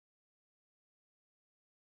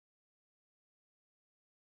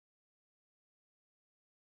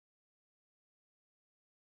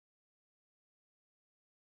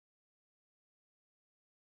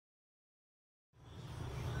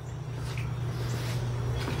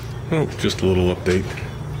Oh, just a little update.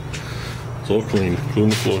 It's all clean,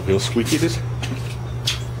 including the floor. Feel squeaky it is?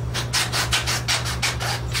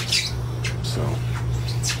 So,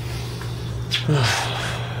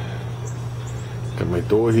 got my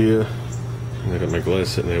door here, and I got my glass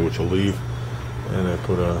sitting there, which I'll leave. And I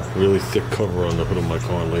put a really thick cover on the hood of my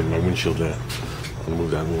car and laid my windshield there. I'll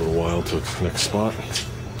move that in a little while to its next spot.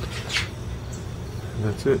 And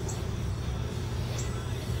that's it.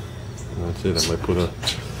 And that's it. I might put a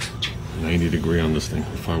 90 degree on this thing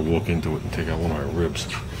if I walk into it and take out one of my ribs.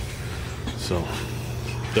 So,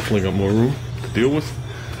 definitely got more room to deal with.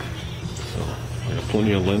 So, I got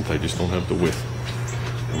plenty of length, I just don't have the width.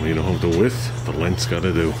 And when you don't have the width, the length's got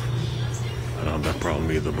to do. I don't have that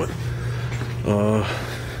problem either, but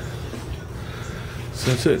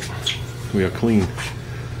so that's it. We are clean.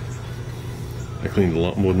 I cleaned a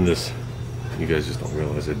lot more than this. You guys just don't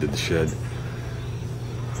realize I did the shed.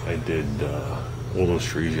 I did all those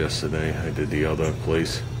trees yesterday. I did the other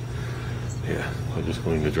place. Yeah, I just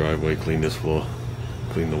cleaned the driveway, cleaned this floor,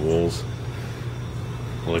 cleaned the walls.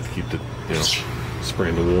 I like to keep the,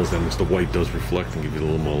 spraying the walls down because the white does reflect and give you a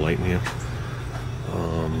little more light in here.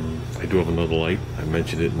 I do have another light. I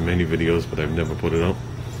mentioned it in many videos, but I've never put it up.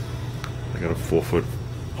 I got a 4-foot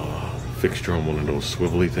fixture on one of those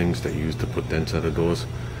swivelly things that you use to put dents out of doors.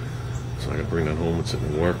 So I gotta bring that home and sit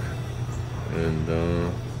and work. And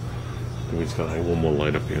we just gotta hang one more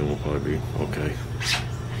light up here and we'll probably be okay.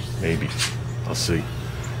 Maybe. I'll see.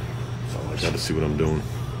 So I gotta see what I'm doing.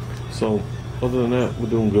 So other than that, we're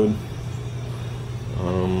doing good.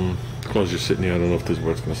 Because you're sitting here, I don't know if this is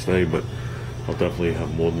where it's gonna stay, but I'll definitely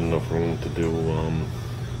have more than enough room to do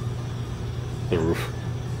the roof,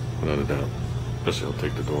 without a doubt. Especially I'll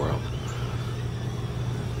take the door out.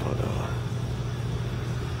 But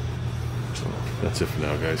so that's it for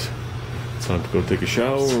now, guys. It's time to go take a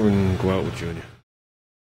shower and go out with Junior.